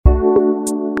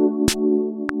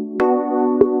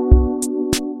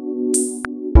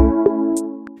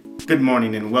Good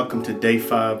morning and welcome to day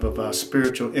 5 of our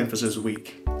Spiritual Emphasis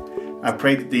Week. I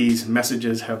pray that these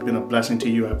messages have been a blessing to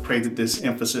you. I pray that this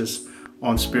emphasis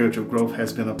on spiritual growth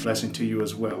has been a blessing to you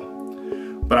as well.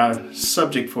 But our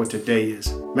subject for today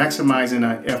is maximizing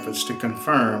our efforts to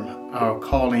confirm our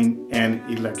calling and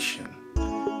election.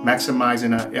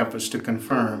 Maximizing our efforts to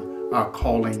confirm our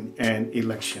calling and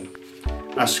election.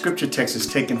 Our scripture text is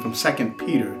taken from 2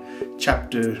 Peter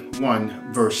chapter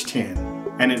 1, verse 10,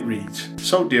 and it reads,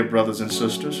 "So, dear brothers and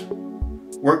sisters,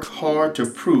 work hard to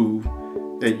prove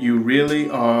that you really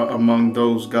are among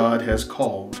those God has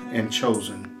called and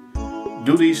chosen.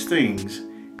 Do these things,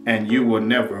 and you will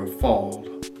never fall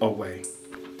away."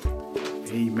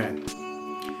 Amen.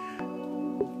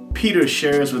 Peter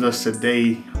shares with us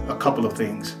today a couple of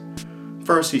things.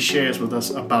 First, he shares with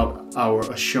us about our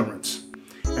assurance.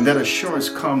 And that assurance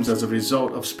comes as a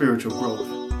result of spiritual growth.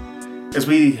 As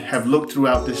we have looked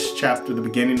throughout this chapter, the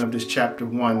beginning of this chapter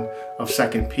 1 of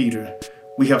 2 Peter,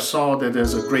 we have saw that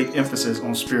there's a great emphasis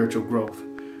on spiritual growth.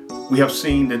 We have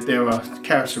seen that there are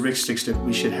characteristics that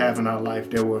we should have in our life.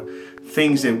 There were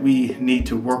things that we need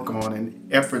to work on and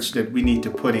efforts that we need to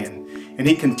put in. And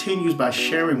he continues by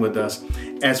sharing with us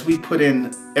as we put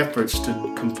in efforts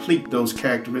to complete those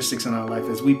characteristics in our life,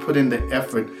 as we put in the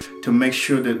effort to make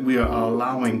sure that we are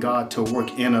allowing God to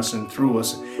work in us and through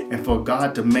us, and for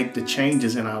God to make the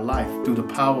changes in our life through the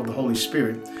power of the Holy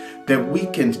Spirit, that we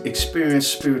can experience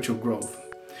spiritual growth.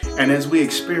 And as we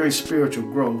experience spiritual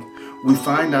growth, we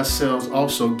find ourselves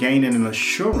also gaining an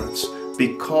assurance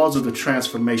because of the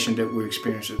transformation that we're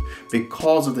experiencing,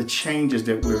 because of the changes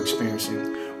that we're experiencing.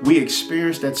 We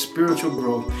experience that spiritual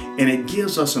growth, and it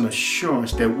gives us an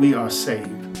assurance that we are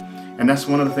saved. And that's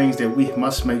one of the things that we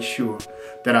must make sure,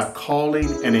 that our calling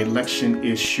and election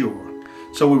is sure.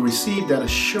 So we receive that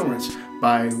assurance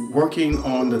by working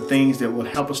on the things that will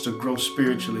help us to grow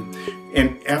spiritually,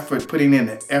 and putting in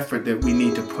the effort that we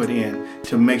need to put in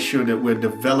to make sure that we're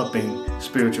developing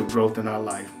spiritual growth in our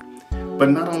life. But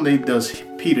not only does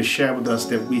Peter share with us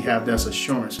that we have this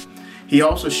assurance, he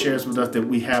also shares with us that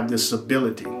we have this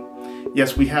stability.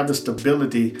 Yes, we have the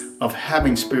stability of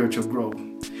having spiritual growth.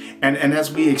 And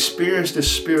as we experience this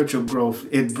spiritual growth,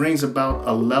 it brings about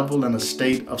a level and a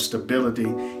state of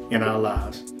stability in our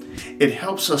lives. It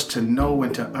helps us to know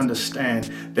and to understand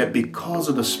that because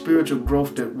of the spiritual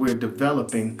growth that we're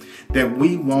developing, that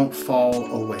we won't fall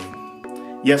away.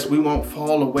 Yes, we won't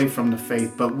fall away from the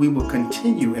faith, but we will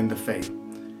continue in the faith.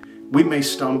 We may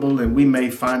stumble and we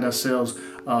may find ourselves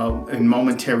in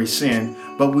momentary sin,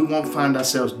 but we won't find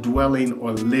ourselves dwelling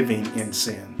or living in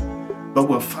sin. But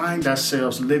we'll find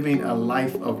ourselves living a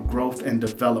life of growth and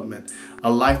development, a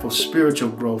life of spiritual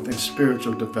growth and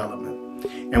spiritual development.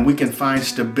 And we can find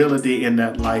stability in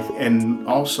that life and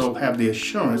also have the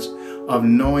assurance of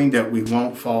knowing that we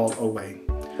won't fall away.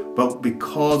 But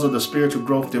because of the spiritual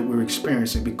growth that we're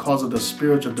experiencing, because of the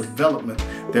spiritual development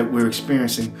that we're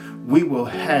experiencing, we will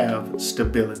have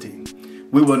stability.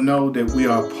 We will know that we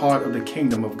are part of the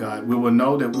kingdom of God. We will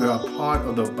know that we are part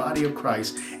of the body of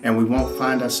Christ, and we won't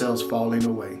find ourselves falling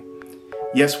away.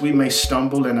 Yes, we may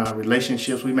stumble in our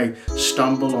relationships. We may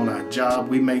stumble on our job.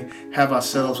 We may have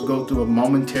ourselves go through a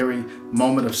momentary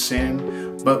moment of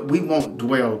sin, but we won't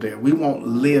dwell there. We won't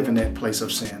live in that place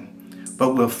of sin.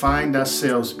 But we'll find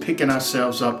ourselves picking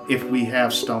ourselves up if we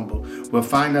have stumbled. We'll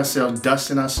find ourselves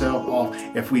dusting ourselves off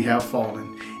if we have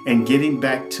fallen, and getting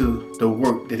back to the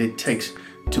work that it takes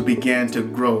to begin to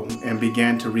grow and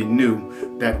begin to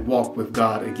renew that walk with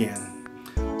God again.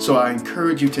 So I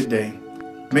encourage you today,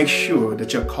 make sure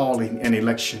that your calling and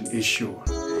election is sure.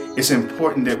 It's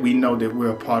important that we know that we're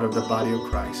a part of the body of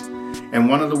Christ. And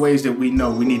one of the ways that we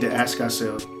know, we need to ask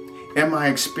ourselves, am I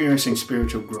experiencing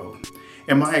spiritual growth?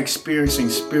 Am I experiencing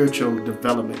spiritual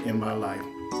development in my life?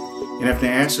 And if the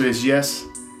answer is yes,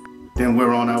 then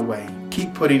we're on our way.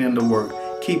 Keep putting in the work.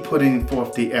 Keep putting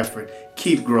forth the effort.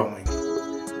 Keep growing.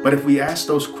 But if we ask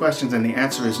those questions and the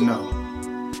answer is no,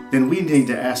 then we need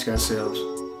to ask ourselves,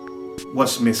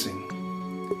 what's missing?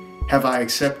 Have I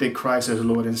accepted Christ as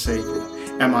Lord and Savior?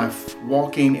 Am I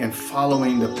walking and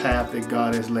following the path that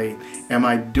God has laid? Am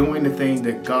I doing the thing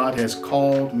that God has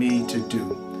called me to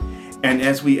do? And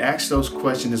as we ask those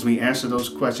questions, as we answer those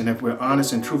questions, if we're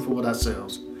honest and truthful with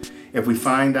ourselves, if we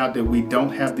find out that we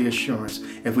don't have the assurance,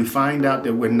 if we find out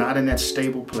that we're not in that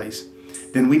stable place,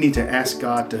 then we need to ask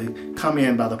God to come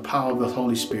in by the power of the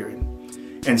Holy Spirit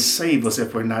and save us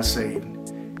if we're not saved.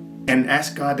 And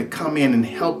ask God to come in and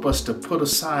help us to put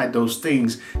aside those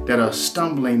things that are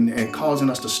stumbling and causing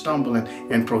us to stumble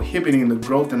and prohibiting the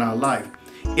growth in our life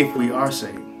if we are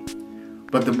saved.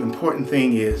 But the important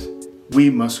thing is we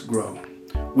must grow.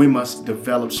 We must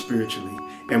develop spiritually.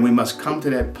 And we must come to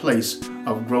that place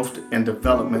of growth and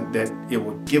development that it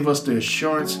will give us the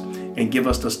assurance and give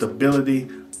us the stability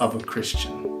of a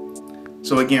Christian.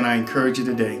 So again, I encourage you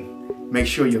today, make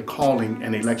sure your calling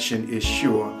and election is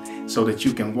sure so that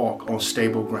you can walk on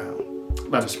stable ground.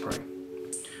 Let us pray.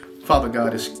 Father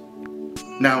God, it's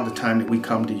now the time that we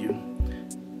come to you.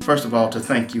 First of all, to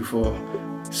thank you for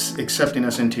accepting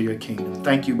us into your kingdom.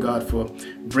 Thank you, God, for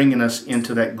bringing us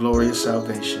into that glorious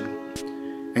salvation.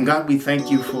 And God, we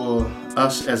thank you for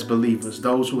us as believers,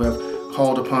 those who have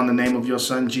called upon the name of your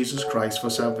Son, Jesus Christ, for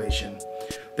salvation,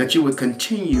 that you would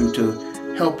continue to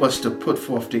help us to put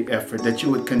forth the effort, that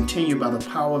you would continue by the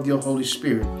power of your Holy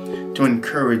Spirit to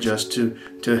encourage us, to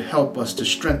help us, to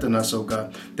strengthen us, oh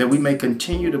God, that we may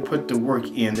continue to put the work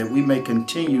in, that we may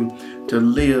continue to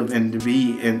live and to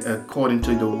be according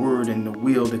to the word and the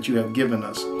will that you have given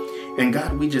us. And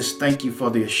God, we just thank you for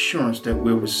the assurance that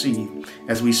we'll receive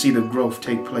as we see the growth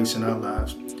take place in our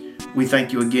lives. We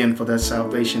thank you again for that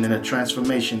salvation and the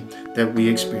transformation that we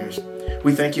experienced.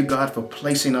 We thank you, God, for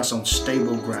placing us on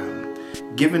stable ground,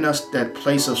 giving us that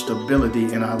place of stability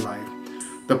in our life,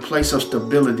 the place of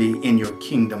stability in your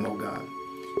kingdom, oh God.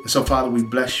 And so, Father, we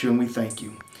bless you and we thank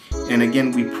you. And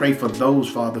again, we pray for those,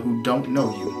 Father, who don't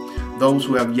know you, those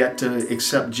who have yet to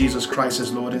accept Jesus Christ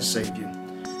as Lord and Savior.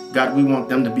 God, we want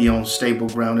them to be on stable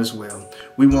ground as well.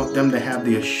 We want them to have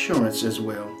the assurance as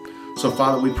well. So,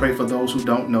 Father, we pray for those who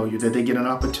don't know you, that they get an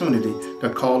opportunity to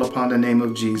call upon the name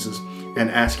of Jesus and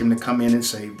ask him to come in and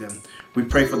save them. We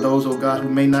pray for those, oh God, who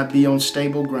may not be on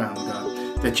stable ground,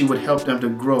 God, that you would help them to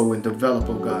grow and develop,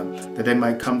 oh God, that they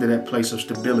might come to that place of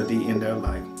stability in their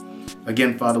life.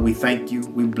 Again, Father, we thank you,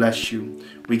 we bless you,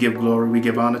 we give glory, we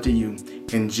give honor to you.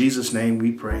 In Jesus' name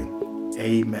we pray.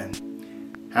 Amen.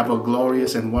 Have a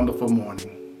glorious and wonderful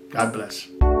morning. God bless.